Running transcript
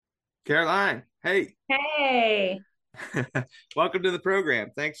Caroline, hey, Hey, welcome to the program.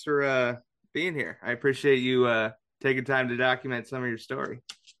 Thanks for being here. I appreciate you taking time to document some of your story.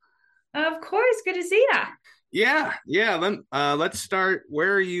 of course, good to see ya. Yeah. Let's start.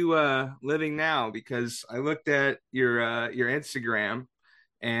 Where are you living now? Because I looked at your Instagram,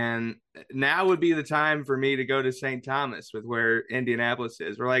 and now would be the time for me to go to St. Thomas with where Indianapolis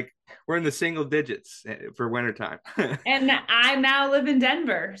is. We're in the single digits for wintertime. And I now live in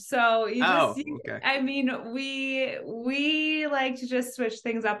Denver. So Oh, okay. I mean, we like to just switch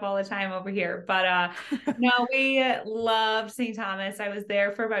things up all the time over here. But no, we loved St. Thomas. I was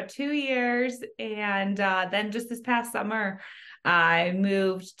there for about 2 years, and then just this past summer, I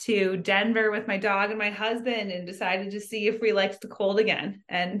moved to Denver with my dog and my husband and decided to see if we liked the cold again.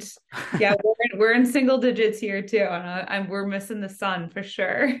 And yeah, we're in single digits here too, and we're missing the sun for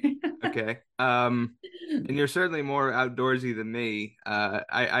sure. Okay. And you're certainly more outdoorsy than me.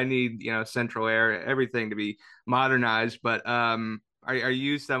 I need, central air, everything to be modernized, but are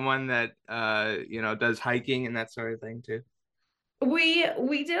you someone that does hiking and that sort of thing too? We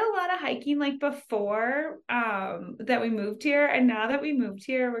did a lot of hiking like before that we moved here, and now that we moved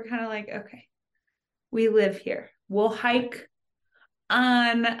here we're kind of like, okay, we live here, we'll hike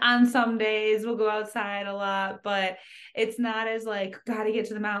on some days, we'll go outside a lot, but it's not as like gotta get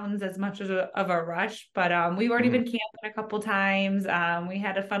to the mountains as much of a rush. But we've already Hmm. been camping a couple times. We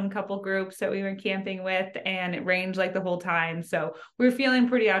had a fun couple groups that we were camping with, and it rained like the whole time, so we're feeling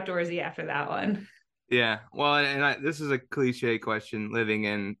pretty outdoorsy after that one. Yeah. Well, this is a cliche question living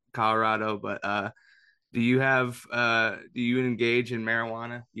in Colorado, but do you engage in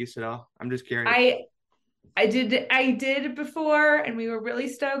marijuana use at all? I'm just curious. I I did before, and we were really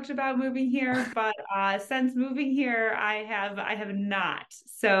stoked about moving here, but since moving here I have not.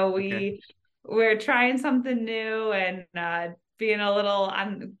 So Okay. we're trying something new, and being a little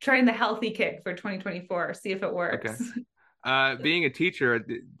I'm trying the healthy kick for 2024, see if it Okay. works. Being a teacher,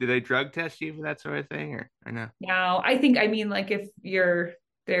 do they drug test you for that sort of thing or no? Now, I mean, like if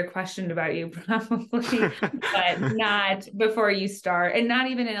they're questioned about you, probably, but not before you start. And not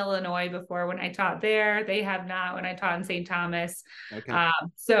even in Illinois before when I taught there. They have not when I taught in St. Thomas. Okay.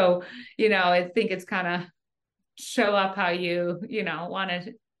 So, I think it's kind of show up how want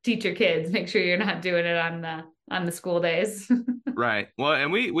to teach your kids. Make sure you're not doing it on the school days. Right. Well,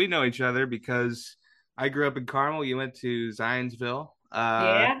 and we know each other because I grew up in Carmel. You went to Zionsville.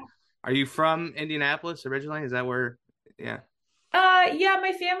 Yeah. Are you from Indianapolis originally? Is that where? Yeah. Yeah,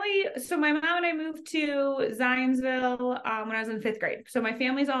 my family. So my mom and I moved to Zionsville when I was in fifth grade. So my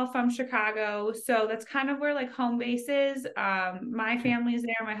family's all from Chicago. So that's kind of where like home base is. My Okay. family's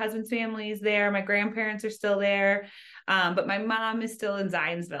there. My husband's family is there. My grandparents are still there. But my mom is still in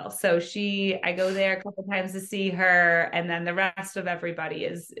Zionsville. So I go there a couple times to see her, and then the rest of everybody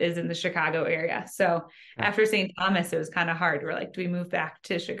is in the Chicago area. So Okay. after St. Thomas, it was kind of hard. We're like, do we move back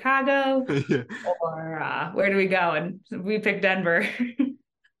to Chicago? Yeah. Or where do we go? And we picked Denver.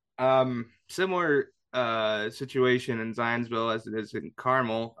 Similar situation in Zionsville as it is in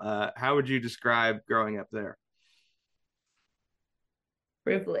Carmel. How would you describe growing up there?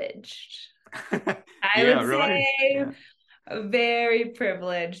 Privileged. I Yeah, would really? say Yeah. very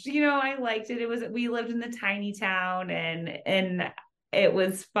privileged. I liked it. We lived in the tiny town, and it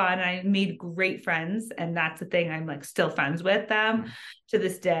was fun. I made great friends, and that's the thing. I'm like still friends with them Mhm. to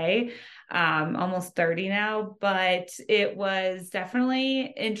this day. Almost 30 now, but it was definitely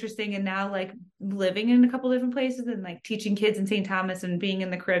interesting. And now like living in a couple different places and like teaching kids in St. Thomas and being in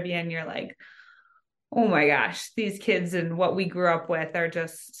the Caribbean, you're like, oh my gosh, these kids and what we grew up with are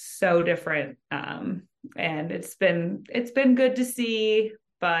just so different. And it's been good to see,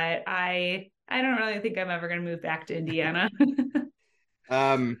 but I don't really think I'm ever going to move back to Indiana.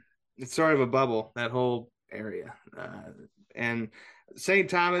 It's sort of a bubble, that whole area. And St.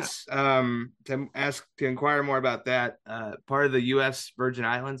 Thomas, to inquire more about that, part of the U.S. Virgin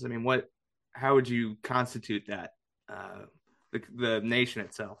Islands. I mean, how would you constitute that? Uh, the nation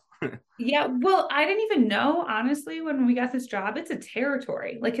itself. Yeah, well, I didn't even know, honestly, when we got this job, it's a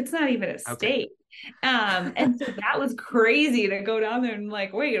territory. Like it's not even a Okay. state. And so that was crazy to go down there and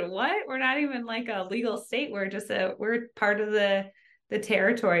like, wait, what? We're not even like a legal state. We're part of the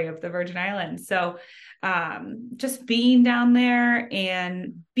territory of the Virgin Islands. So just being down there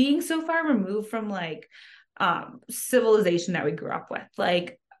and being so far removed from like civilization that we grew up with.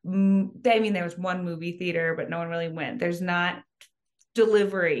 Like I mean, there was one movie theater, but no one really went. There's not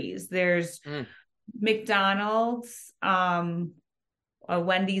deliveries. There's Mm. McDonald's, a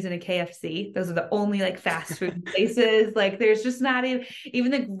Wendy's and a KFC. Those are the only like fast food places. Like there's just not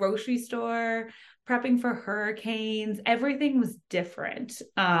even the grocery store. prepping for hurricanes. Everything was different.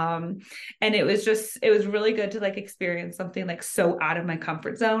 And it was really good to like experience something like so out of my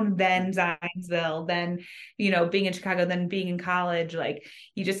comfort zone. Then Zionsville, then, being in Chicago, then being in college. Like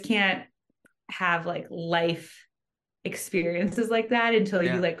you just can't have like life experiences like that until you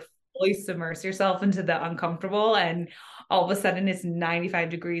Yeah. like fully submerse yourself into the uncomfortable, and all of a sudden it's 95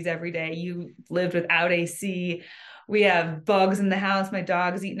 degrees every day. You lived without AC. We have bugs in the house. My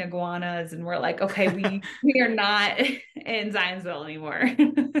dog's eating iguanas, and we're like, okay, we are not in Zionsville anymore.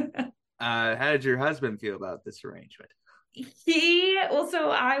 How did your husband feel about this arrangement? So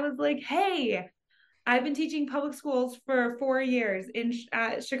I was like, hey, I've been teaching public schools for 4 years in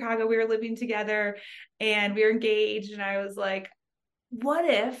Chicago. We were living together and we were engaged. And I was like, what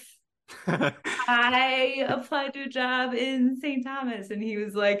if I applied to a job in St. Thomas? And he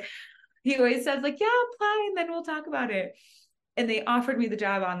was like, he always says, like, yeah, apply and then we'll talk about it. And they offered me the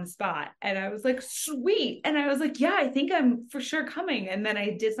job on the spot. And I was like, sweet. And I was like, yeah, I think I'm for sure coming. And then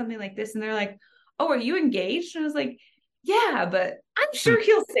I did something like this. And they're like, oh, are you engaged? And I was like, yeah, but I'm sure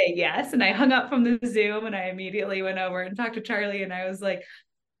he'll say yes. And I hung up from the Zoom and I immediately went over and talked to Charlie. And I was like,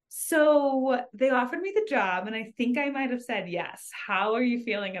 so they offered me the job, and I think I might have said yes. How are you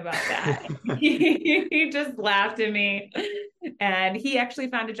feeling about that? He just laughed at me. And he actually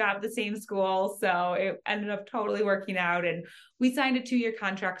found a job at the same school. So it ended up totally working out. And we signed a 2-year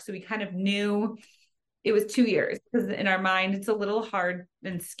contract. So we kind of knew it was 2 years, because in our mind, it's a little hard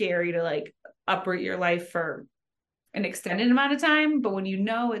and scary to like uproot your life for an extended amount of time. But when you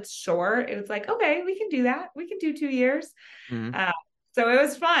know it's short, it was like, okay, we can do that. We can do 2 years. Mhm. Uh, so it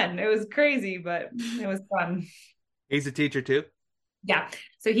was fun. It was crazy, but it was fun. He's a teacher too. Yeah.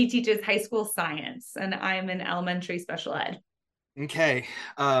 So he teaches high school science, and I'm in elementary special ed. Okay.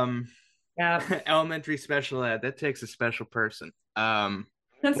 Um, Yeah. Elementary special ed, that takes a special person. That's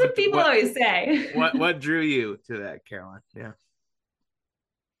What what people what always say. what drew you to that, Caroline? Yeah.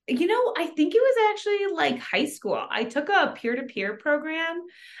 I think it was actually like high school. I took a peer-to-peer program,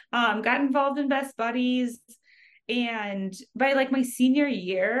 got involved in Best Buddies, and by like my senior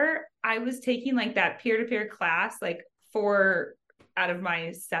year, I was taking like that peer-to-peer class like 4 out of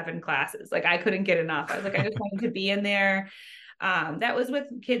my 7 classes. Like I couldn't get enough. I was like, I just wanted to be in there. That was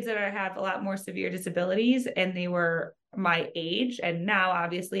with kids that have a lot more severe disabilities, and they were my age. And now,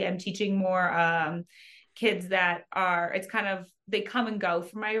 obviously, I'm teaching more kids that are, it's kind of, they come and go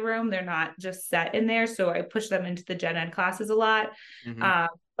from my room. They're not just set in there. So I push them into the gen ed classes a lot. Hmm.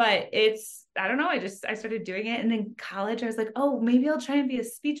 But I don't know, I started doing it. And in college, I was like, oh, maybe I'll try and be a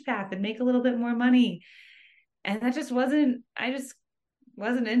speech path and make a little bit more money. And I just wasn't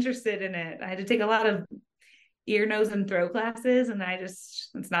interested in it. I had to take a lot of ear, nose, and throat classes, and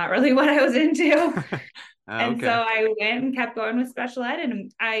it's not really what I was into. And so Okay. I went and kept going with special ed,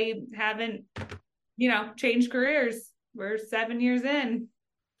 and I haven't, changed careers. We're 7 years in.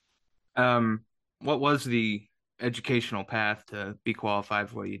 Um, what was the educational path to be qualified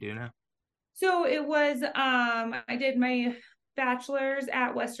for what you do now? So it was, I did my bachelor's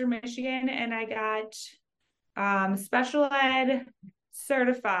at Western Michigan, and I got special ed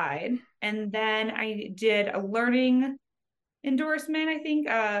certified. And then I did a learning endorsement, I think.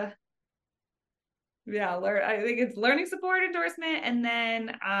 I think it's learning support endorsement, and then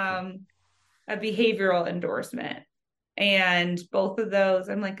Okay. a behavioral endorsement. And both of those,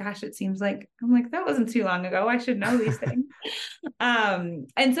 I'm like, gosh, I'm like, that wasn't too long ago. I should know these things.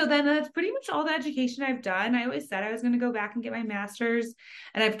 And so then that's pretty much all the education I've done. I always said I was going to go back and get my master's,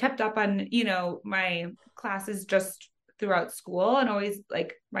 and I've kept up on, my classes just throughout school, and always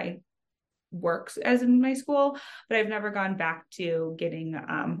like my works as in my school, but I've never gone back to getting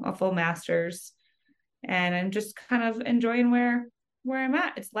a full master's. And I'm just kind of enjoying where I'm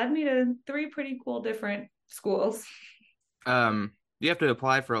at. It's led me to 3 pretty cool different schools. You have to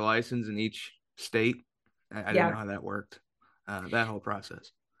apply for a license in each state. I didn't know Yeah. how that worked. That whole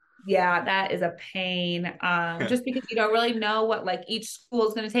process. Yeah, that is a pain. Just because you don't really know what like each school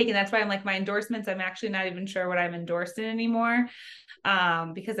is going to take. And that's why I'm like my endorsements, I'm actually not even sure what I'm endorsed in anymore.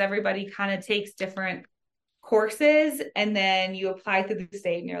 Because everybody kind of takes different courses, and then you apply through the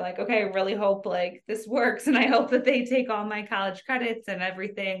state, and you're like, okay, I really hope like this works, and I hope that they take all my college credits and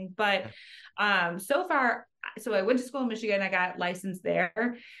everything. But so far, so I went to school in Michigan, I got licensed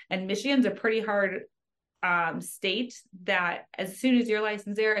there, and Michigan's a pretty hard state that as soon as you're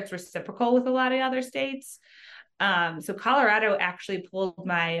licensed there, it's reciprocal with a lot of other states. So Colorado actually pulled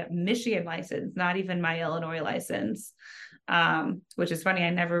my Michigan license, not even my Illinois license, which is funny.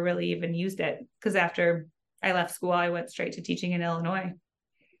 I never really even used it, because after I left school, I went straight to teaching in Illinois.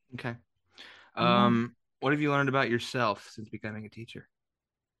 Okay. Yeah. What have you learned about yourself since becoming a teacher?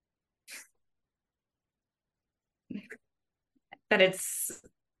 that it's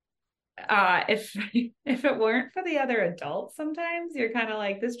if if it weren't for the other adults, sometimes you're kind of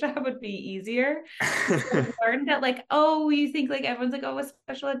like, this job would be easier. So I learned that, like, oh, you think like everyone's like, oh, a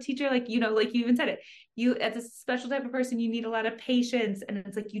special ed teacher, like, like you even said it, you as a special type of person, you need a lot of patience. And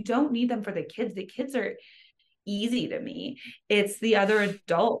it's like, you don't need them for the kids. The kids are easy to me. It's the other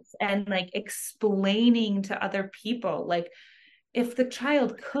adults, and like explaining to other people, like, if the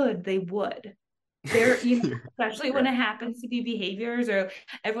child could, they would. They're, especially when Right. it happens to be behaviors, or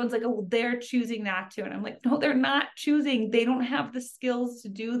everyone's like, oh, they're choosing not to. And I'm like, no, they're not choosing. They don't have the skills to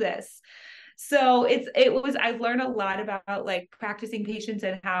do this. So I've learned a lot about like practicing patience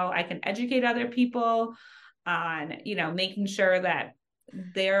and how I can educate other people on, making sure that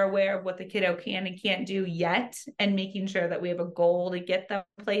they're aware of what the kiddo can and can't do yet, and making sure that we have a goal to get them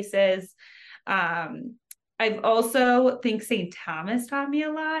places. Um, I've also think St. Thomas taught me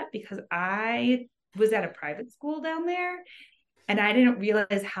a lot, because I was at a private school down there, and I didn't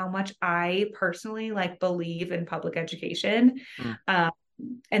realize how much I personally like believe in public education. Mm. Um,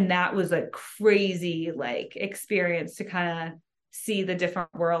 and that was a crazy like experience to kind of see the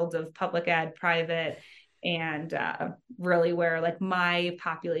different worlds of public ed, private, and really where like my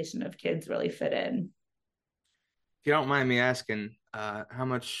population of kids really fit in. If you don't mind me asking, how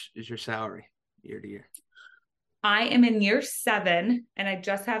much is your salary year to year? I am in year 7, and I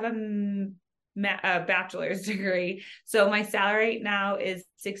just have a bachelor's degree. So my salary right now is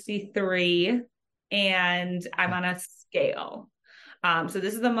 63, and I'm on a scale. So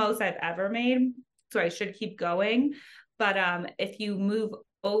this is the most I've ever made. So I should keep going. But if you move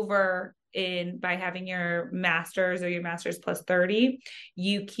over in by having your master's or your master's plus 30,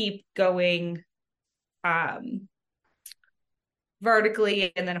 you keep going um,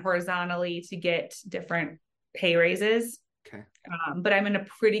 vertically and then horizontally to get different pay raises. Okay. But I'm in a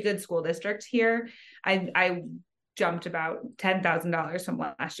pretty good school district here. I jumped about $10,000 from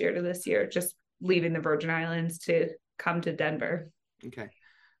last year to this year, just leaving the Virgin Islands to come to Denver. Okay.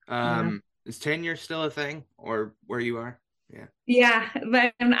 Yeah. Is tenure still a thing, or where you are? Yeah. Yeah,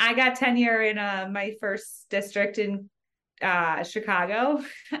 but I got tenure in my first district in Chicago.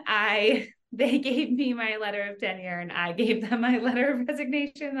 I They gave me my letter of tenure, and I gave them my letter of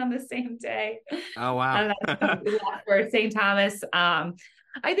resignation on the same day. Oh wow. And then we left for St. Thomas.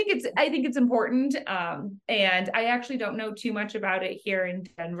 I think it's important. And I actually don't know too much about it here in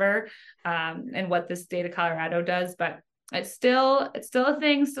Denver, and what the state of Colorado does, but it's still a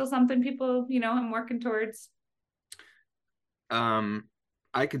thing, still something people, I'm working towards. Um,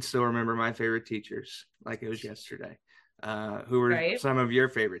 I could still remember my favorite teachers like it was yesterday. Who were Right. some of your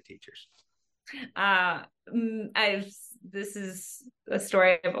favorite teachers? Uh, I've This is a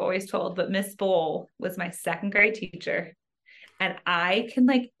story I've always told, but Miss Bowl was my second grade teacher, and I can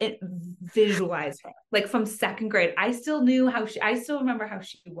like visualize her like from second grade. I still remember how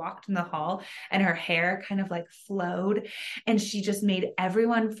she walked in the hall, and her hair kind of like flowed, and she just made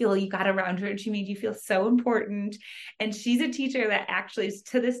everyone feel, you got around her and she made you feel so important. And she's a teacher that actually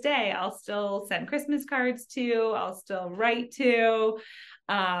to this day I'll still send Christmas cards to, I'll still write to.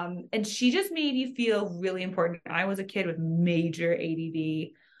 And she just made you feel really important. I was a kid with major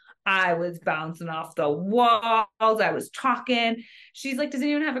ADD. I was bouncing off the walls. I was talking. She's like, does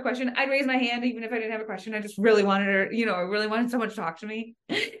anyone have a question? I'd raise my hand even if I didn't have a question. I just really wanted her, I really wanted someone to talk to me.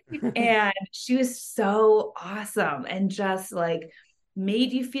 And she was so awesome, and just like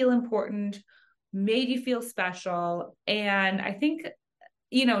made you feel important, made you feel special. And I think,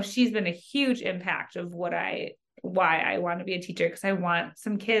 she's been a huge impact of why I want to be a teacher, because I want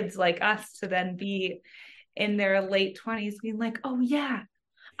some kids like us to then be in their late 20s being like, oh yeah,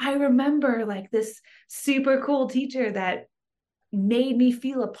 I remember like this super cool teacher that made me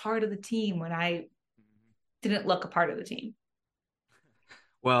feel a part of the team when I didn't look a part of the team.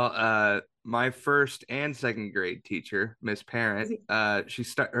 Well, my first and second grade teacher, Miss Parent,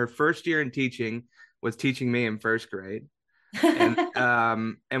 her first year in teaching was teaching me in first grade.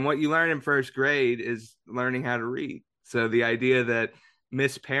 And what you learn in first grade is learning how to read. So the idea that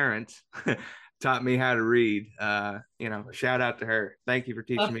Miss Parent taught me how to read, shout out to her. Thank you for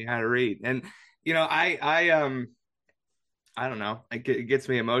teaching me how to read. And I don't know, it gets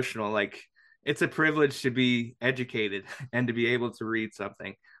me emotional. Like, it's a privilege to be educated and to be able to read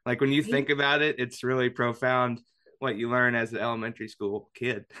something. Like, when you think about it, it's really profound what you learn as an elementary school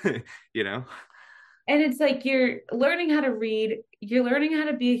kid, you know? And it's like you're learning how to read, you're learning how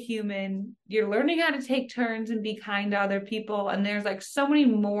to be a human, you're learning how to take turns and be kind to other people. And there's like so many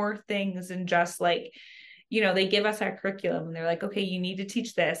more things than just like, they give us our curriculum and they're like, okay, you need to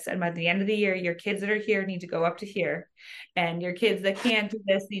teach this. And by the end of the year, your kids that are here need to go up to here. And your kids that can't do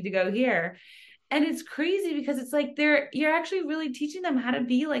this need to go here. And it's crazy because it's like you're actually really teaching them how to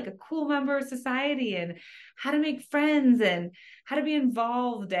be like a cool member of society and how to make friends and how to be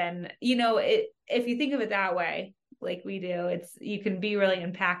involved. And if you think of it that way, like we do, it's you can be really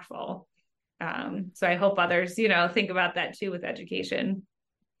impactful. So I hope others, think about that too with education.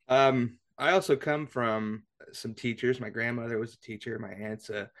 I also come from some teachers. My grandmother was a teacher. My aunt's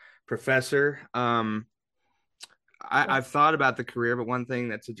a professor. I've thought about the career, but one thing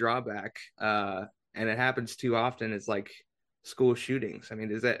that's a drawback, and it happens too often, is like school shootings. I mean,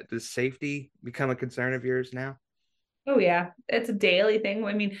 does safety become a concern of yours now? Oh yeah, it's a daily thing.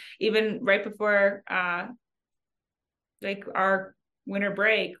 I mean, even right before like our winter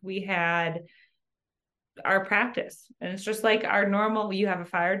break, we had our practice, and it's just like our normal. You have a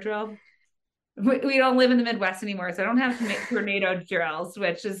fire drill. We don't live in the Midwest anymore, so I don't have tornado drills,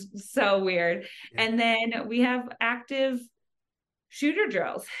 which is so weird. Yeah. And then we have active shooter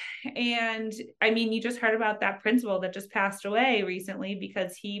drills. And I mean, you just heard about that principal that just passed away recently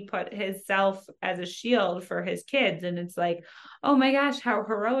because he put himself as a shield for his kids. And it's like, oh my gosh, how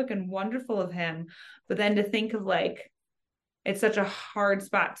heroic and wonderful of him. But then to think of like, it's such a hard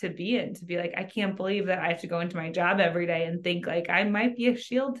spot to be in, to be like, I can't believe that I have to go into my job every day and think like I might be a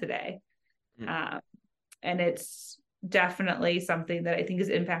shield today. Mm. Um, and it's definitely something that I think is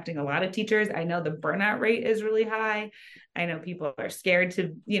impacting a lot of teachers. I know the burnout rate is really high. I know people are scared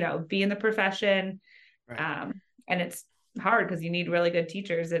to, be in the profession. Right. And it's hard because you need really good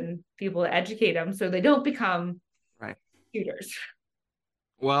teachers and people to educate them so they don't become Right. tutors.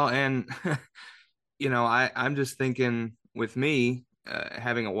 Well, and I'm just thinking with me,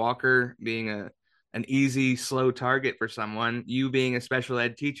 having a walker being an easy, slow target for someone, you being a special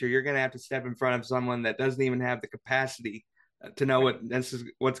ed teacher, you're going to have to step in front of someone that doesn't even have the capacity to know Right.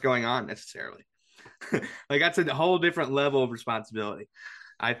 what's going on necessarily. Like that's a whole different level of responsibility,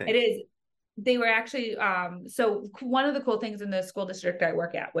 I It think. is. They were actually so one of the cool things in the school district I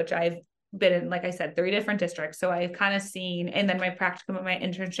work at, which I've been in, like I said, 3 different districts. So I've kind of seen, and then my practicum and my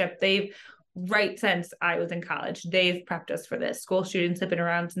internship, they've right since I was in college, they've prepped us for this. School students have been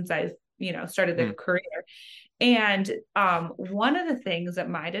around since I've, started their Hmm. career. And one of the things that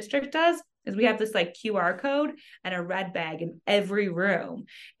my district does is we have this like QR code and a red bag in every room.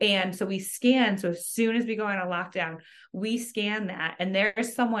 And so we scan. So as soon as we go on a lockdown, we scan that. And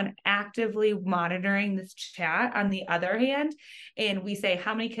there's someone actively monitoring this chat on the other hand. And we say,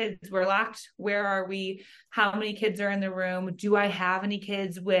 how many kids were locked? Where are we? How many kids are in the room? Do I have any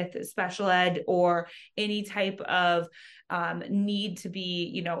kids with special ed or any type of need to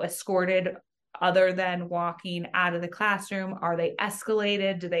be, escorted other than walking out of the classroom? Are they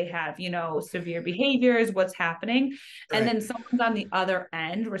escalated? Do they have, severe behaviors? What's happening? And Right. then someone's on the other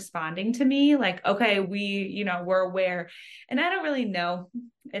end responding to me like, okay, we're aware. And I don't really know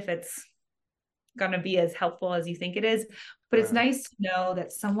if it's going to be as helpful as you think it is, but it's Right. nice to know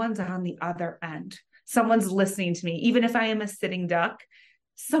that someone's on the other end. Someone's listening to me, even if I am a sitting duck.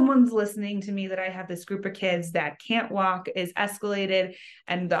 Someone's listening to me that I have this group of kids that can't walk, is escalated,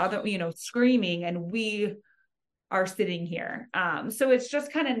 and the other, screaming, and we are sitting here. So it's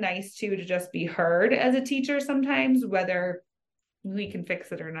just kind of nice too to just be heard as a teacher sometimes, whether we can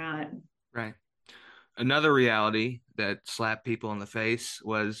fix it or not. Right. Another reality that slapped people in the face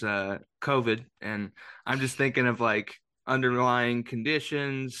was COVID, and I'm just thinking of like underlying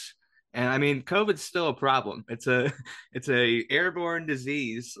conditions. And I mean, COVID's still a problem. it's a airborne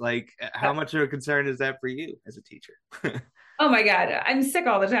disease. Like, how much of a concern is that for you as a teacher? Oh my God, I'm sick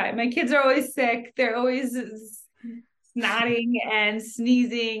all the time. My kids are always sick. They're always snotting and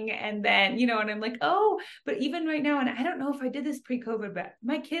sneezing. And then, and I'm like, oh, but even right now, and I don't know if I did this pre-COVID, but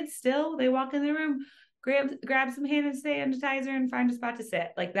my kids still, they walk in the room, grab some hand sanitizer and find a spot to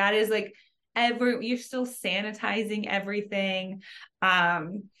sit. Like that is like you're still sanitizing everything.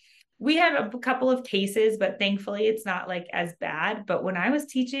 We had a couple of cases, but thankfully it's not like as bad. But when I was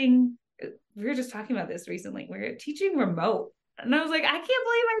teaching, we were just talking about this recently. We were teaching remote. And I was like, I can't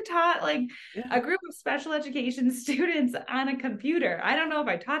believe I taught like Yeah. a group of special education students on a computer. I don't know if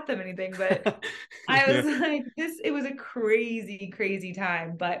I taught them anything, but I was Yeah. like, it was a crazy, crazy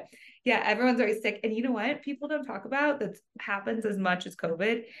time. But yeah, everyone's always sick. And you know what? People don't talk about that happens as much as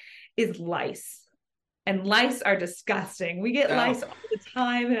COVID is lice. And lice are disgusting. We get Oh, lice all the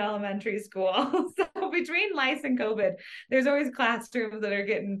time in elementary school. So between lice and COVID, there's always classrooms that are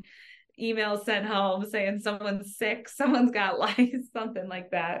getting emails sent home saying someone's sick, someone's got lice, something like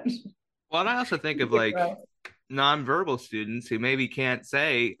that. well, and I also think of like nonverbal students who maybe can't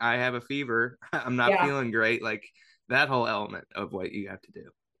say, I have a fever, I'm not Yeah. feeling great, like that whole element of what you have to do.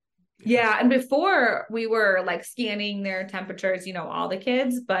 Yes. Yeah, and before we were like scanning their temperatures, all the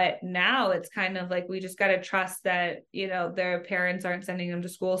kids, but now it's kind of like we just got to trust that, their parents aren't sending them to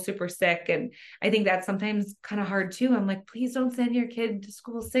school super sick. And I think that's sometimes kind of hard too. I'm like, please don't send your kid to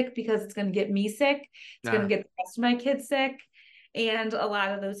school sick because it's going to get me sick. It's going to Uh, get the rest of my kids sick. And a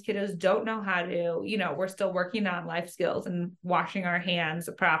lot of those kiddos don't know how to, we're still working on life skills and washing our hands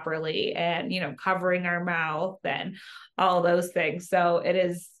properly and, covering our mouth and all those things. So it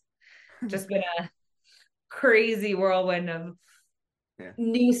is just been a crazy whirlwind of yeah.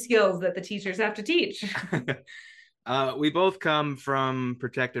 new skills that the teachers have to teach. We both come from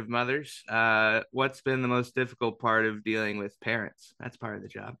protective mothers. What's been the most difficult part of dealing with parents? That's part of the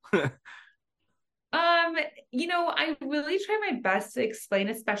job. Um, I really try my best to explain,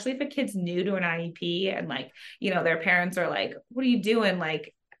 especially if a kid's new to an IEP and like, their parents are like, what are you doing?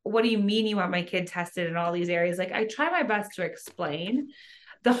 Like, what do you mean you want my kid tested in all these areas? Like, I try my best to explain.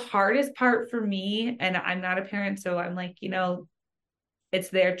 The hardest part for me, and I'm not a parent, so I'm like, it's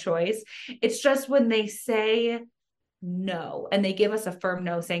their choice. It's just when they say no and they give us a firm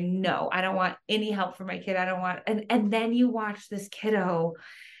no saying no, I don't want any help for my kid. I don't want and then you watch this kiddo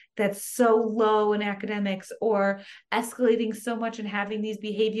that's so low in academics or escalating so much and having these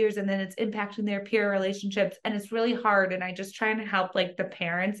behaviors and then it's impacting their peer relationships and it's really hard and I just try and help like the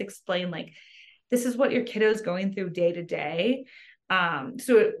parents explain like this is what your kiddo's going through day to day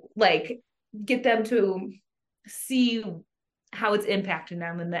so like get them to see how it's impacting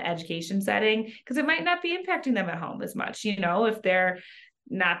them in the education setting because it might not be impacting them at home as much if they're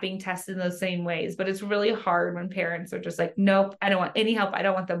not being tested in those same ways. But it's really hard when parents are just like, nope, I don't want any help. I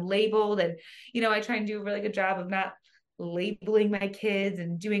don't want them labeled. And, I try and do a really good job of not labeling my kids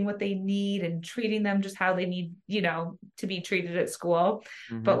and doing what they need and treating them just how they need, to be treated at school.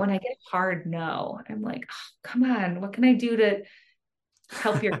 But Hmm. when I get a hard no, I'm like, oh, come on, what can I do to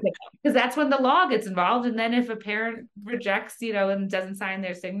help your kid? Because that's when the law gets involved. And then if a parent rejects, and doesn't sign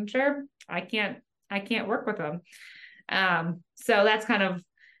their signature, I can't work with them. So that's kind of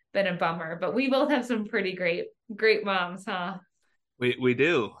been a bummer, but we both have some pretty great moms, huh? We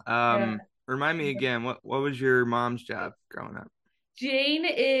do. Yeah. Remind me again, what was your mom's job growing up? Jane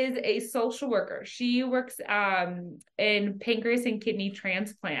is a social worker. She works in pancreas and kidney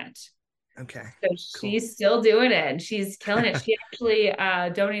transplant. Okay, So cool. she's still doing it and she's killing it. She actually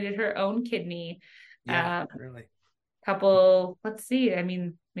donated her own kidney Yeah, a really. couple, let's see, I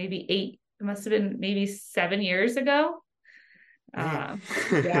mean, maybe it must have been maybe 7 years ago. Man. Um,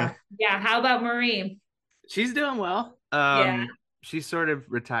 yeah. Yeah. How about Marie? She's doing well. Yeah. She's sort of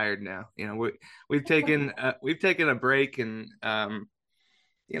retired now. We've taken a break and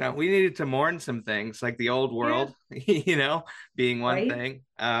we needed to mourn some things like the old Yeah. world, being one Right. thing.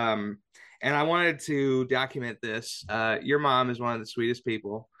 And I wanted to document this. Your mom is one of the sweetest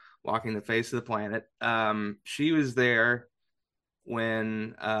people walking the face of the planet. She was there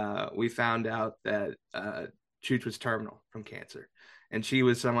when we found out that Chooch was terminal from cancer. And she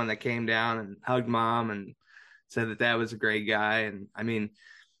was someone that came down and hugged mom and said that was a great guy. And I mean,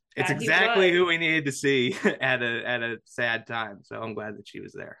 it's Yeah, he exactly was. who we needed to see at a sad time. So I'm glad that she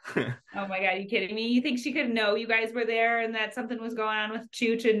was there. Oh my God, you kidding me? You think she could know you guys were there and that something was going on with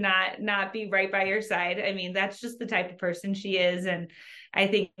Chooch and not be right by your side? I mean, that's just the type of person she is. And I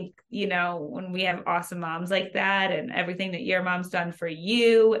think, when we have awesome moms like that and everything that your mom's done for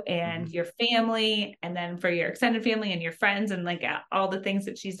you and Mhm. your family, and then for your extended family and your friends, and like all the things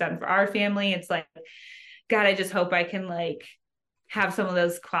that she's done for our family, it's like, God, I just hope I can like have some of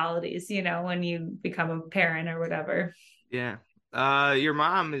those qualities, when you become a parent or whatever. Yeah. Your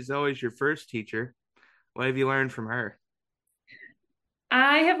mom is always your first teacher. What have you learned from her?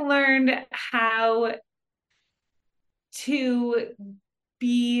 I have learned how to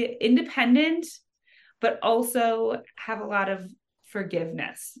be independent, but also have a lot of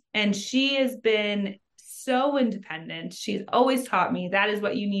forgiveness. And she has been so independent. She's always taught me that is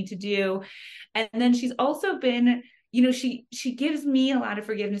what you need to do. And then she's also been, she gives me a lot of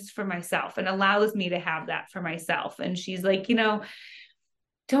forgiveness for myself and allows me to have that for myself. And she's like,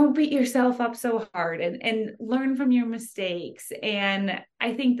 don't beat yourself up so hard and learn from your mistakes. And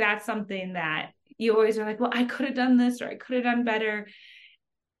I think that's something that you always are like, well, I could have done this or I could have done better.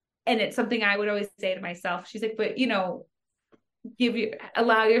 And it's something I would always say to myself. She's like, but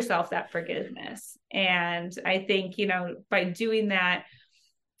allow yourself that forgiveness. And I think, by doing that,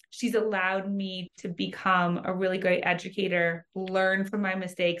 she's allowed me to become a really great educator, learn from my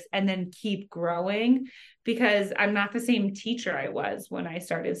mistakes, and then keep growing because I'm not the same teacher I was when I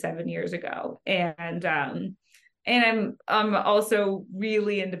started 7 years ago. And I'm also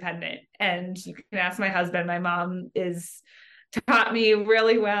really independent. And you can ask my husband. My mom is taught me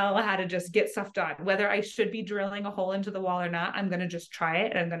really well how to just get stuff done. Whether I should be drilling a hole into the wall or not, I'm going to just try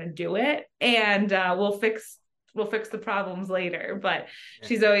it and I'm going to do it, and we'll fix the problems later. But Yeah.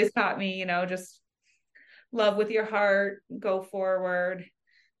 she's always taught me, just love with your heart, go forward,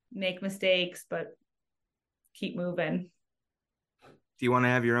 make mistakes, but keep moving. Do you want to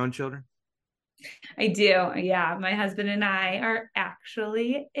have your own children? I do. Yeah, my husband and I are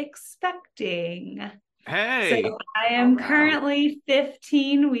actually expecting. So Hey, I all am right. currently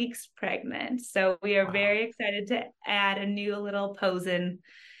 15 weeks pregnant. So we are Wow. very excited to add a new little Pozen,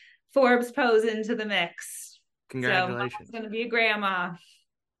 Forbes-Pozen to the mix. So mom's Congratulations. going to be a grandma.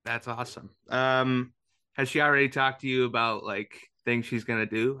 That's awesome. Has she already talked to you about like things she's gonna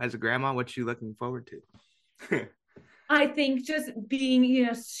do as a grandma? What's she looking forward to? I think just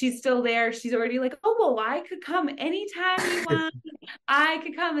being, she's still there. She's already like, oh, well, I could come anytime you want. I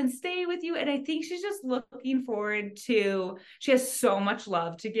could come and stay with you. And I think she's just looking forward to, she has so much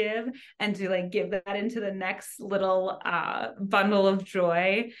love to give and to like give that into the next little bundle of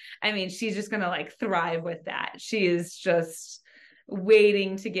joy. I mean, she's just going to like thrive with that. She is just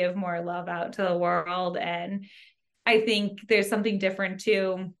waiting to give more love out to the world. And I think there's something different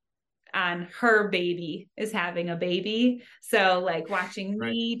too on her baby is having a baby. So like watching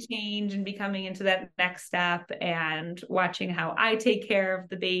Right. me change and becoming into that next step and watching how I take care of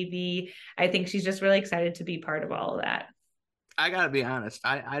the baby. I think she's just really excited to be part of all of that. I gotta be honest.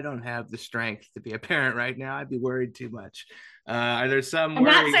 I don't have the strength to be a parent right now. I'd be worried too much. There's some I'm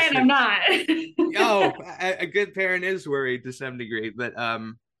not worries saying that I'm not. oh, a good parent is worried to some degree, but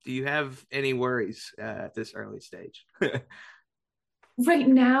do you have any worries at this early stage? Right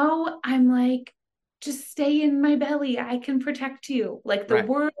now, I'm like, just stay in my belly. I can protect you. Like the Right.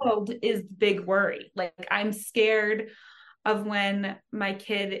 world is the big worry. Like I'm scared of when my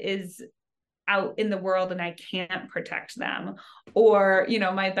kid is out in the world and I can't protect them. Or,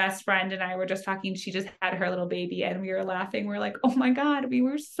 my best friend and I were just talking, she just had her little baby and we were laughing. We're like, oh my God, we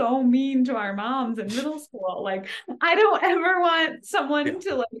were so mean to our moms in middle school. Like, I don't ever want Yeah. someone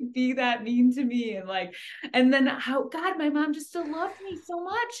to like be that mean to me. And like, and then how, God, my mom just still loved me so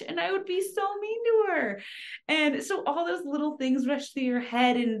much and I would be so mean to her. And so all those little things rush through your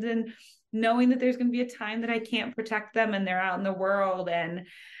head. And then knowing that there's going to be a time that I can't protect them and they're out in the world and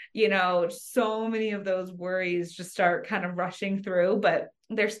so many of those worries just start kind of rushing through, but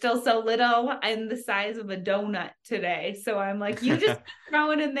they're still so little and the size of a donut today. So I'm like, you just keep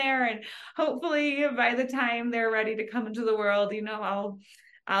throwing in there and hopefully by the time they're ready to come into the world, I'll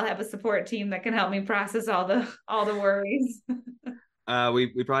have a support team that can help me process all the worries.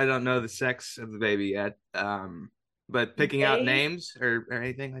 We probably don't know the sex of the baby yet. But picking out They names or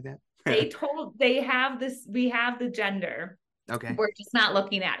anything like they that. told they have this we have the gender. Okay. We're just not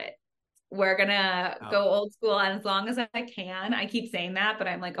looking at it. We're gonna Oh. go old school and as long as I can. I keep saying that, but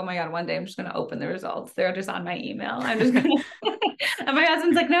I'm like, oh my God, one day I'm just gonna open the results. They're just on my email. I'm just gonna and my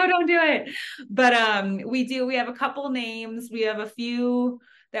husband's like, no, don't do it. But we have a couple names. We have a few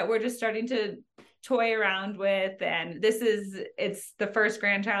that we're just starting to toy around with. And it's the first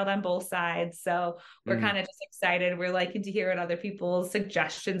grandchild on both sides. So we're Mm. kind of just excited. We're liking to hear what other people's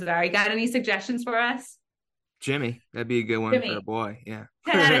suggestions are. You got any suggestions for us? Jimmy, that'd be a good one for a Jimmy. boy. Yeah.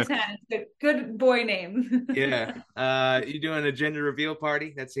 10 out of 10. Good boy name. Yeah. You doing a gender reveal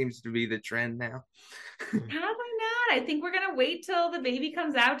party? That seems to be the trend now. Probably not. I think we're gonna wait till the baby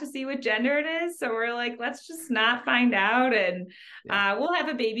comes out to see what gender it is. So we're like, let's just not find out, and Yeah. we'll have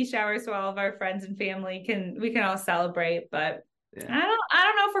a baby shower so all of our friends and family we can all celebrate. But Yeah. I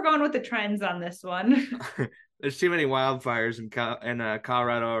don't know if we're going with the trends on this one, There's too many wildfires in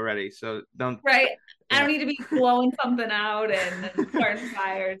Colorado already, so don't. right? I don't Yeah. need to be blowing something out and starting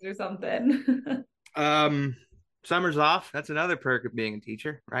fires or something. Um, Summer's off. That's another perk of being a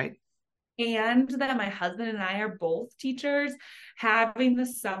teacher, right? And that my husband and I are both teachers, having the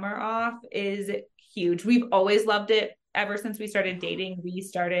summer off is huge. We've always loved it. Ever since we started dating, we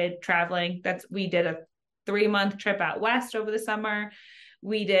started traveling. We did a 3-month trip out west over the summer.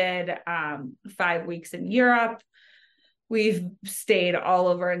 We did 5 weeks in Europe. We've stayed all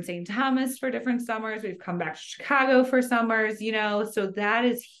over in St. Thomas for different summers. We've come back to Chicago for summers, so that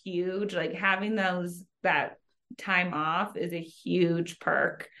is huge. Like having that time off is a huge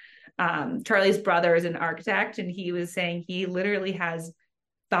perk. Charlie's brother is an architect, and he was saying he literally has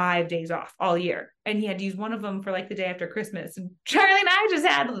 5 days off all year, and he had to use one of them for like the day after Christmas. And Charlie and I just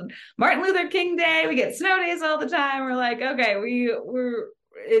had Martin Luther King Day. We get snow days all the time. We're like, okay,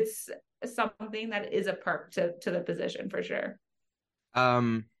 it's something that is a perk to the position for sure.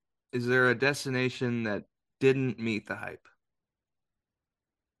 Um, is there a destination that didn't meet the hype?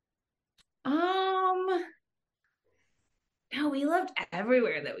 Um, no, we loved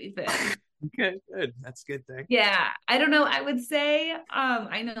everywhere that we've been. Okay, good. That's a good thing. Yeah, I don't know. I would say,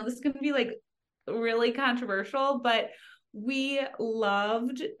 I know this is going to be like really controversial, but we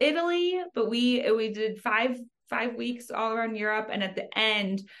loved Italy, but we did five weeks all around Europe, and at the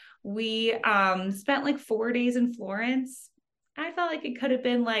end, we spent like 4 days in Florence. I felt like it could have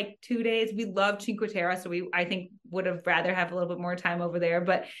been like 2 days. We loved Cinque Terre, so we I think would have rather have a little bit more time over there.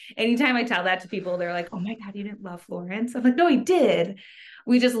 But anytime I tell that to people, they're like, "Oh my God, you didn't love Florence?" I'm like, "No, I did."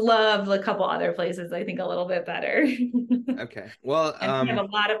 We just loved a couple other places, I think, a little bit better. Okay. Well, And we have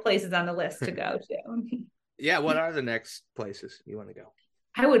a lot of places on the list to go to. yeah, what are the next places you want to go?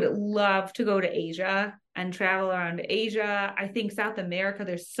 I would love to go to Asia and travel around Asia. I think South America,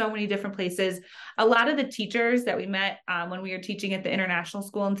 there's so many different places. A lot of the teachers that we met when we were teaching at the international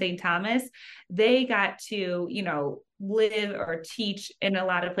school in St. Thomas, they got to, live or teach in a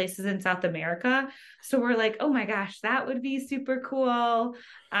lot of places in South America. So we're like, oh my gosh, that would be super cool.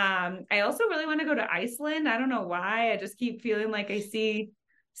 I also really want to go to Iceland. I don't know why. I just keep feeling like I see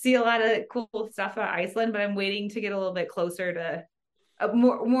a lot of cool stuff about Iceland, but I'm waiting to get a little bit closer to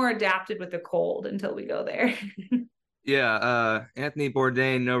more adapted with the cold until we go there. Yeah, Anthony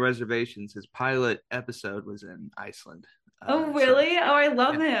Bourdain, No Reservations. His pilot episode was in Iceland. Oh, So really? Oh, I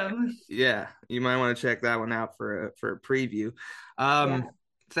love yeah, him. yeah, you might want to check that one out for a preview. Yeah.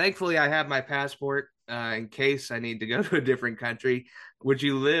 Thankfully, I have my passport in case I need to go to a different country. Would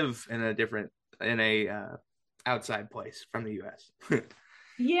you live in a outside place from the U.S.?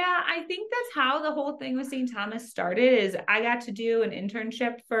 Yeah, I think that's how the whole thing with St. Thomas started is I got to do an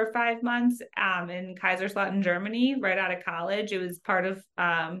internship for 5 months in Kaiserslautern, Germany, right out of college. It was part of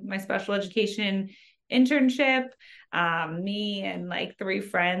my special education internship. Me and like three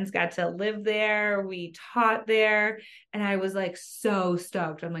friends got to live there. We taught there, and I was like so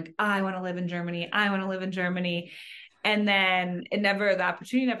stoked. I'm like, I want to live in Germany. I want to live in Germany. And then the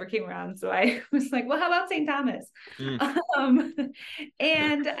opportunity never came around. So I was like, well, how about St. Thomas? Mm. Um,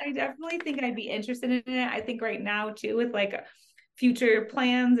 and I definitely think I'd be interested in it. I think right now, too, with like future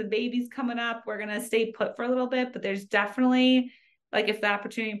plans and babies coming up, we're going to stay put for a little bit. But there's definitely, like, if the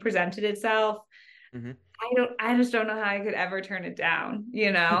opportunity presented itself, Hmm. I just don't know how I could ever turn it down,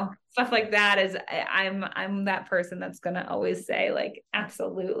 Stuff like that is I'm that person that's gonna always say like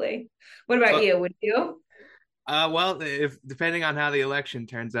absolutely. What about Well, you? Would you? well, if depending on how the election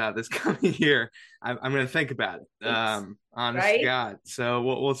turns out this coming year, I'm going to think about it. Honest to Right? God. So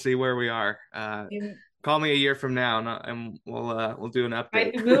we'll see where we are. You Call me a year from now, and we'll do an might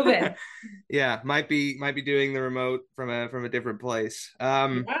update. be moving. Yeah, might be doing the remote from a different place.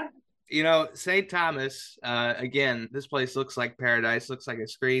 Yeah. St. Thomas. Again, this place looks like paradise. Looks like a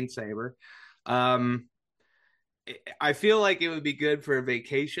screensaver. Um, I feel like it would be good for a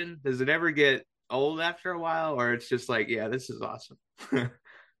vacation. Does it ever get old after a while, or it's just like, yeah, this is awesome?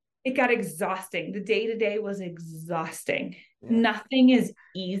 It got exhausting. The day to day was exhausting. Yeah. Nothing is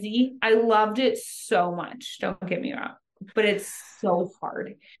easy. I loved it so much. Don't get me wrong, but it's so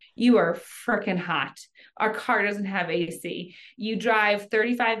hard. You are freaking hot. Our car doesn't have AC. You drive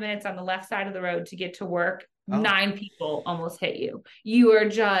 35 minutes on the left side of the road to get to work. Oh, 9 people almost hit you. You are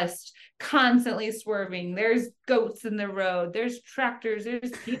just constantly swerving. There's goats in the road. There's tractors.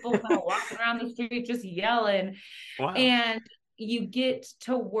 There's people kind of walking around the street just yelling. wow. And you get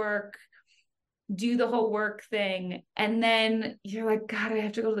to work, do the whole work thing, and then you're like, God, I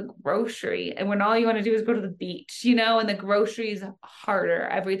have to go to the grocery. And when all you want to do is go to the beach, and the groceries harder.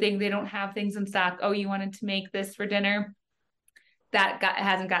 Everything, they don't have things in stock. Oh, you wanted to make this for dinner?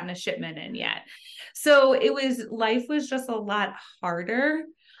 Hasn't gotten a shipment in yet. So life was just a lot harder.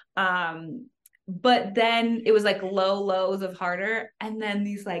 Um, but then it was like low lows of harder, and then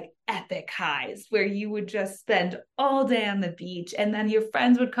these like epic highs where you would just spend all day on the beach, and then your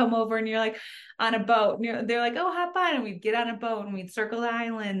friends would come over and you're like on a boat, and they're like, oh, hop on, and we'd get on a boat and we'd circle the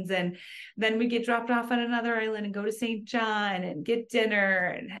islands, and then we'd get dropped off on another island and go to St. John and get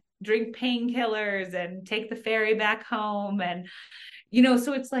dinner and drink painkillers and take the ferry back home. And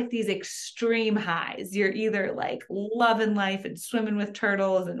so it's like these extreme highs. You're either like loving life and swimming with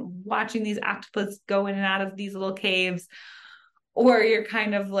turtles and watching these octopus go in and out of these little caves, or you're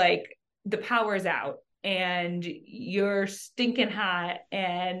kind of like the power's out and you're stinking hot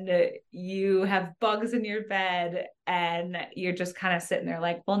and you have bugs in your bed and you're just kind of sitting there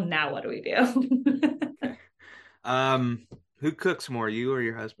like, well, now what do we do? Okay. Um, who cooks more, you or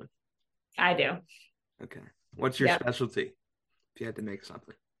your husband? I do. Okay. What's your Yep. specialty if you had to make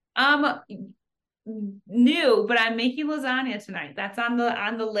something? Um, New, but I'm making lasagna tonight. That's on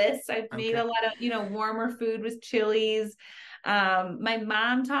the list. I've made Okay. a lot of, warmer food with chilies. My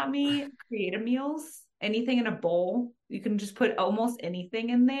mom taught me creative meals, anything in a bowl. You can just put almost anything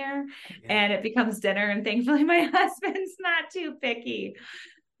in there Yeah. and it becomes dinner. And thankfully, my husband's not too picky.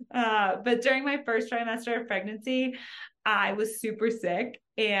 But during my first trimester of pregnancy, I was super sick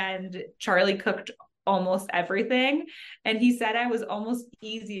and Charlie cooked almost everything. And he said I was almost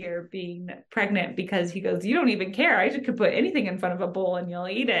easier being pregnant because he goes, "You don't even care. I just could put anything in front of a bowl and you'll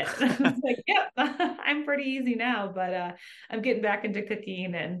eat it." And I was like, "Yep, I'm pretty easy now, but I'm getting back into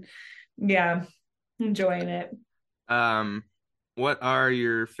cooking and yeah, enjoying it." Um, what are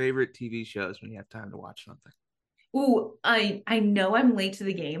your favorite TV shows when you have time to watch something? Ooh, I know I'm late to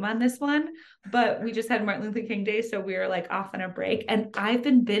the game on this one, but we just had Martin Luther King Day, so we were like off on a break, and I've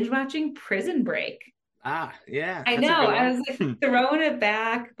been binge watching Prison Break. Ah, yeah, I that's know. a good I one. was like throwing it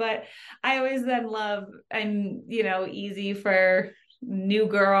back, but I always then love and easy for New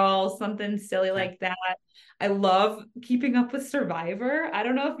Girl, something silly Yeah, like that. I love Keeping Up with Survivor. I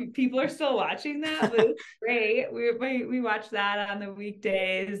don't know if people are still watching that, but it's great. We watch that on the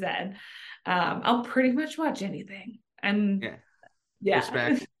weekdays, and I'll pretty much watch anything. And yeah. yeah,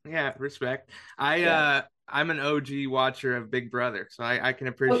 Respect. Yeah, respect. yeah. I'm an OG watcher of Big Brother, so I can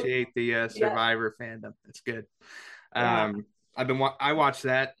Oh, appreciate the yeah, Survivor fandom. It's good. yeah. Um, I watched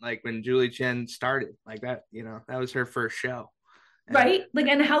that like when Julie Chen started, like that. That was her first show, and Right? Like,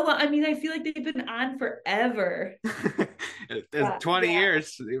 and how long? I mean, I feel like they've been on forever. it's Yeah, 20 yeah.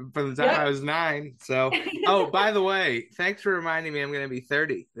 years from the time I Yep. was 9. So, oh, by the way, thanks for reminding me. I'm going to be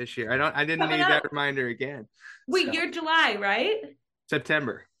 30 this year. I didn't Coming need that up. reminder again. Wait, So you're July, right?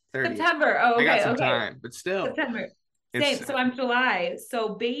 September 30th. September. Oh, I got okay, some okay. time, but still, September. it's Same. So I'm July.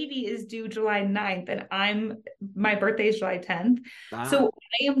 So baby is due July 9th, and my birthday is July 10th. ah So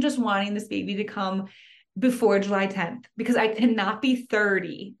I am just wanting this baby to come before July 10th because I cannot be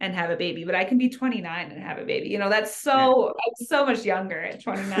 30 and have a baby, but I can be 29 and have a baby. That's yeah. I'm so much younger at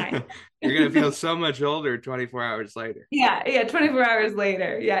 29. You're gonna feel so much older 24 hours later. Yeah, yeah, 24 hours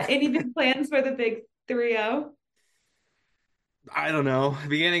later. Yeah. Any big plans for the big 3-0? I don't know.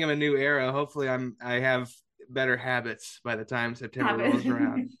 Beginning of a new era. Hopefully, I have better habits by the time September rolls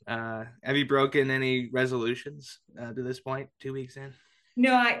around. Happen. Have you broken any resolutions to this point? 2 weeks in.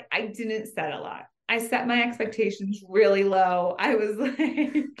 No, I didn't set a lot. I set my Okay. expectations really low. I was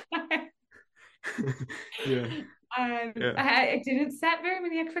like, Yeah. Yeah. I didn't set very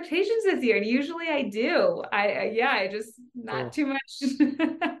many expectations this year, and usually I do. Yeah, I just not Cool. too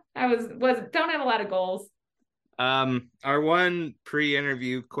much. I was don't have a lot of goals. Our one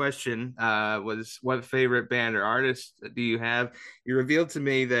pre-interview question was what favorite band or artist do you have? You revealed to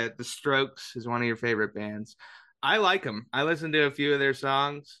me that The Strokes is one of your favorite bands. I like them. I listened to a few of their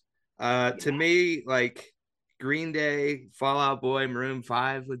songs. To Yeah, me, like Green Day, Fall Out Boy, Maroon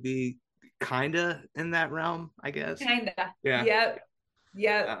 5 would be kinda in that realm, I guess. kinda. Yeah. Yep,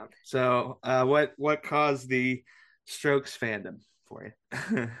 yep. So, what caused the Strokes fandom for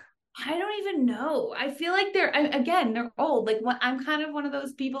you? I don't even know. I feel like again, they're old. Like I'm kind of one of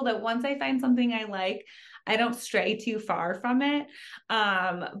those people that once I find something I like, I don't stray too far from it.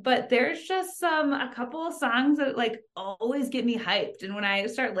 But there's just a couple of songs that like always get me hyped. And when I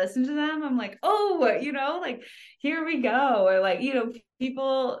start listening to them, I'm like, oh, like here we go. Or like,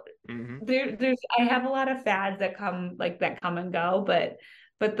 people hmm there's I have a lot of fads that come and go,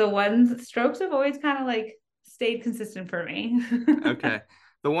 but the ones Strokes have always kind of like stayed consistent for me. Okay.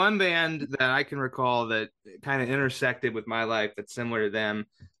 The one band that I can recall that kind of intersected with my life that's similar to them,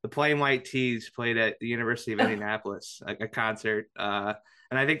 the Plain White Tees played at the University of Indianapolis, a concert. And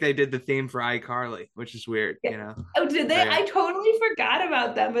I think they did the theme for iCarly, which is weird, Yeah. you know? Oh, did So they? yeah. I totally forgot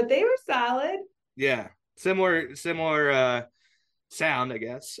about them, but they were solid. Yeah. Similar sound, I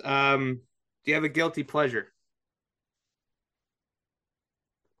guess. Do you have a guilty pleasure?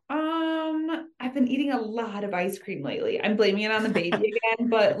 I've been eating a lot of ice cream lately. I'm blaming it on the baby again,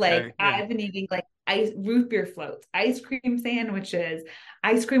 but like Okay. Yeah. I've been eating like root beer floats, ice cream sandwiches,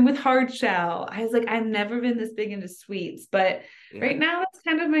 ice cream with hard shell. I was like, I've never been this big into sweets, but Yeah. right now it's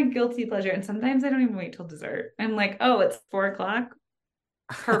kind of my guilty pleasure. And sometimes I don't even wait till dessert. I'm like, oh, it's 4 o'clock.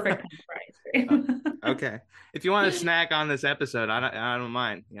 Perfect time for ice Uh, cream. okay. If you want to snack on this episode, I don't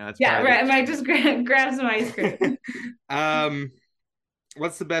mind. It's Yeah, right. private. I might just grab some ice cream. um,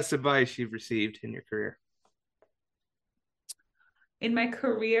 what's the best advice you've received in your career? In my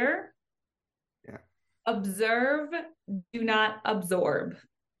career, Yeah. observe, do not absorb.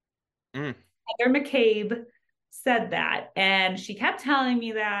 Mm, Heather McCabe said that. And she kept telling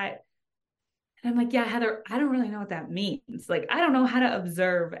me that. And I'm like, yeah, Heather, I don't really know what that means. Like, I don't know how to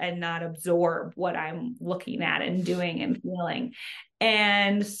observe and not absorb what I'm looking at and doing and feeling.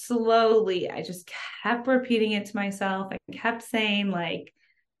 And slowly, I just kept repeating it to myself. I kept saying, like,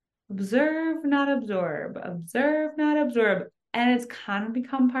 observe, not absorb, observe, not absorb. And it's kind of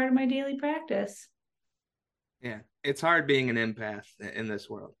become part of my daily practice. Yeah, it's hard being an empath in this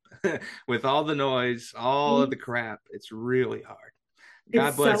world with all the noise, all of the crap. It's really hard. God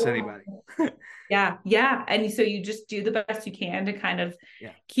It's bless so, anybody. yeah, yeah. And so you just do the best you can to kind of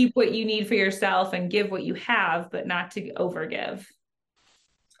Yeah. keep what you need for yourself and give what you have, but not to overgive.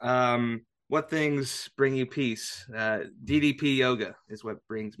 What things bring you peace? DDP yoga is what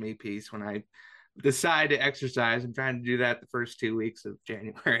brings me peace when I decide to exercise. I'm trying to do that the first 2 weeks of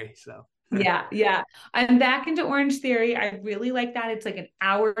January. So, Yeah, yeah. I'm back into Orange Theory. I really like that. It's like an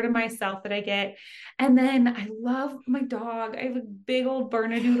hour to myself that I get. And then I love my dog. I have a big old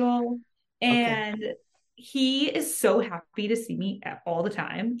Bernedoodle, okay, and he is so happy to see me all the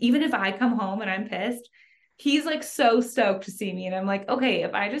time. Even if I come home and I'm pissed, he's like so stoked to see me. And I'm like, okay,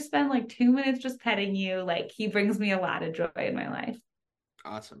 if I just spend like 2 minutes just petting you, like he brings me a lot of joy in my life.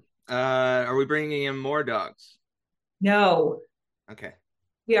 awesome. Are we bringing in more dogs? No, Okay.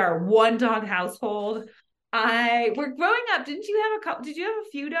 we are a one dog household. We're growing up. Didn't you have a couple? Did you have a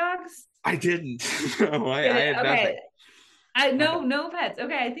few dogs? I didn't. No, I Did it? had nothing. Okay. I I, no pets.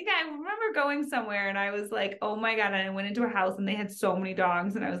 Okay. I think I remember going somewhere and I was like, oh my God. And I went into a house and they had so many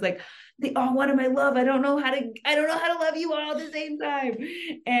dogs. And I was like, they all wanted my love. I don't know how to love you all at the same time.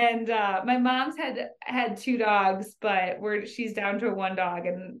 And my mom's had two dogs, but she's down to one dog.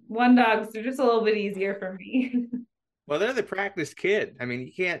 And one dogs are just a little bit easier for me. well, they're the practiced kid. I mean,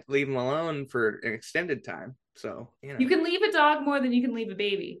 you can't leave them alone for an extended time. So, You can leave a dog more than you can leave a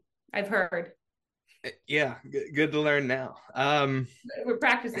baby. I've heard. yeah, good to learn now. We're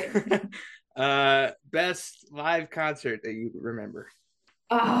practicing. Best live concert that you remember?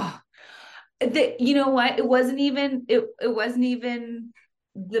 Oh, you know what? It wasn't even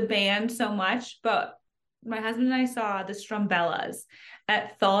the band so much, but my husband and I saw the Strumbellas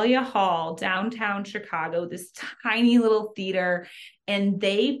at Thalia Hall, downtown Chicago, this tiny little theater, and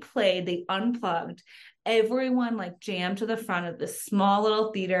they unplugged. Everyone like jammed to the front of this small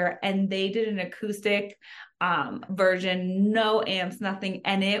little theater, and they did an acoustic version, no amps, nothing.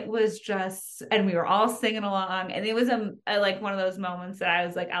 And it was just, and we were all singing along. And it was like one of those moments that I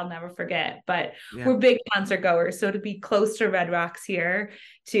was like, I'll never forget. But Yeah. we're big concert goers. So to be close to Red Rocks here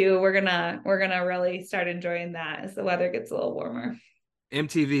too, we're gonna really start enjoying that as the weather gets a little warmer.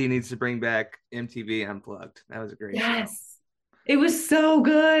 MTV needs to bring back MTV Unplugged. That was a great show. Yes. It was so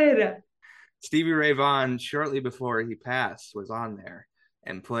good. Stevie Ray Vaughan, shortly before he passed, was on there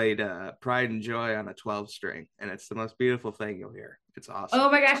and played Pride and Joy on a 12 string. And it's the most beautiful thing you'll hear. It's awesome.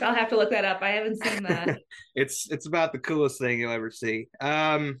 Oh my gosh, I'll have to look that up. I haven't seen that. It's about the coolest thing you'll ever see.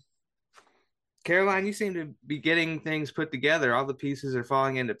 Caroline, you seem to be getting things put together. All the pieces are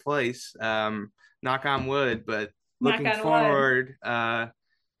falling into place. Knock on wood, but Knock looking on wood. forward,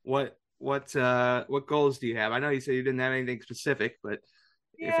 what goals do you have? I know you said you didn't have anything specific, but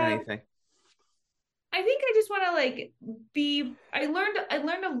if Yeah. anything. I think I just want to like I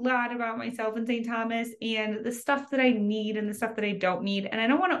learned a lot about myself in St. Thomas and the stuff that I need and the stuff that I don't need. And I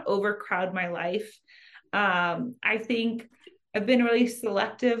don't want to overcrowd my life. I think I've been really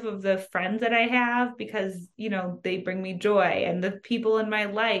selective of the friends that I have because, they bring me joy and the people in my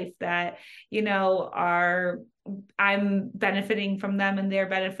life that, are I'm benefiting from them and they're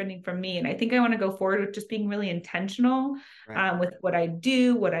benefiting from me. And I think I want to go forward with just being really intentional Right. with what I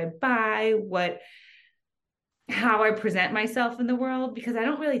do, what I buy, how I present myself in the world because I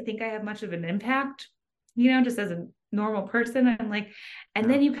don't really think I have much of an impact, just as a normal person. I'm like, and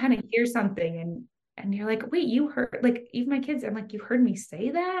then No. you kind of hear something and you're like, wait, you heard like even my kids, I'm like, you heard me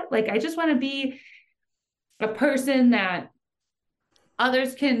say that? Like I just want to be a person that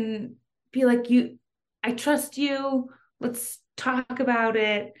others can be like, I trust you. Let's talk about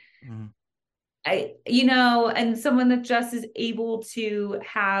it. Mhm. And someone that just is able to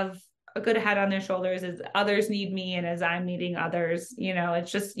have a good head on their shoulders as others need me and as I'm needing others.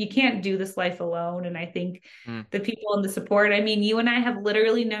 It's just, you can't do this life alone. And I think Mm. the people and the support, I mean, you and I have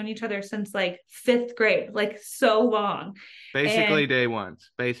literally known each other since like fifth grade, like so long. And Basically day ones,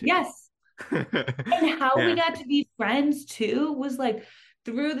 basically. yes, and how we Yeah. got to be friends too was like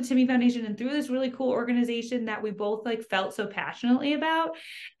through the Timmy Foundation and through this really cool organization that we both like felt so passionately about.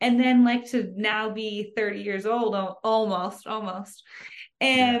 And then like to now be 30 years old, almost. Yeah.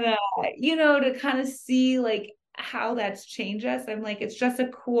 And to kind of see like how that's changed us. I'm like, it's a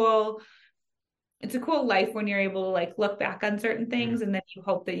cool life when you're able to like look back on certain Mm. things and then you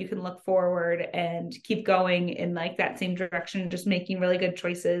hope that you can look forward and keep going in like that same direction, just making really good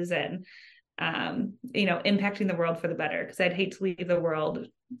choices and impacting the world for the better because I'd hate to leave the world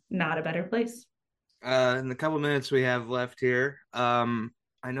not a better place. In the couple minutes we have left here,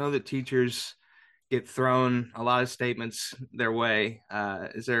 I know that teachers get thrown a lot of statements their way.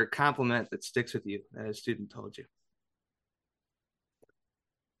 Is there a compliment that sticks with you that a student told you?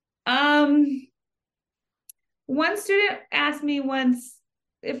 Um, One student asked me once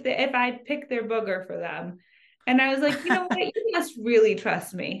if I'd pick their booger for them. And I was like, you know what? You must really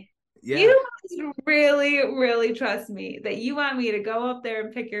trust me. Yeah, You must really, really trust me that you want me to go up there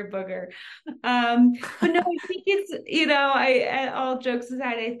and pick your booger. But no, I think it's, all jokes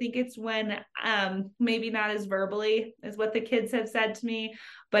aside, I think it's when maybe not as verbally as what the kids have said to me,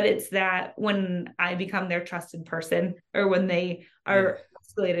 but it's that when I become their trusted person or when they yeah, are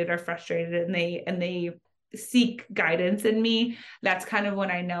escalated or frustrated and they seek guidance in me, that's kind of when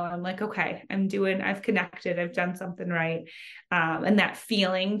I know I'm like, okay, I've connected, I've done something right. And that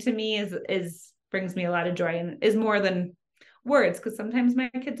feeling to me is brings me a lot of joy and is more than words because sometimes my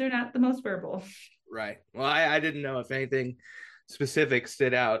kids are not the most verbal. right. Well, I didn't know if anything specific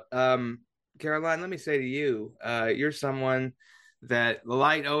stood out. Caroline, let me say to you, you're someone that the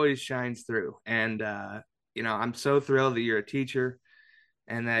light always shines through. And, I'm so thrilled that you're a teacher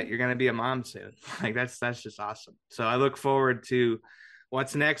and that you're going to be a mom soon. Like that's just awesome. So I look forward to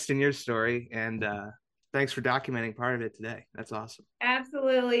what's next in your story. And thanks for documenting part of it today. That's awesome.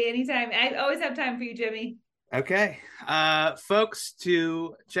 Absolutely. Anytime. I always have time for you, Jimmy. Okay. Folks,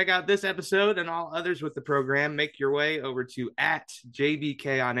 to check out this episode and all others with the program, make your way over to at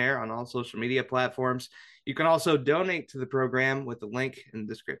JBK on air on all social media platforms. You can also donate to the program with the link in the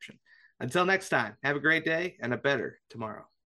description. Until next time, have a great day and a better tomorrow.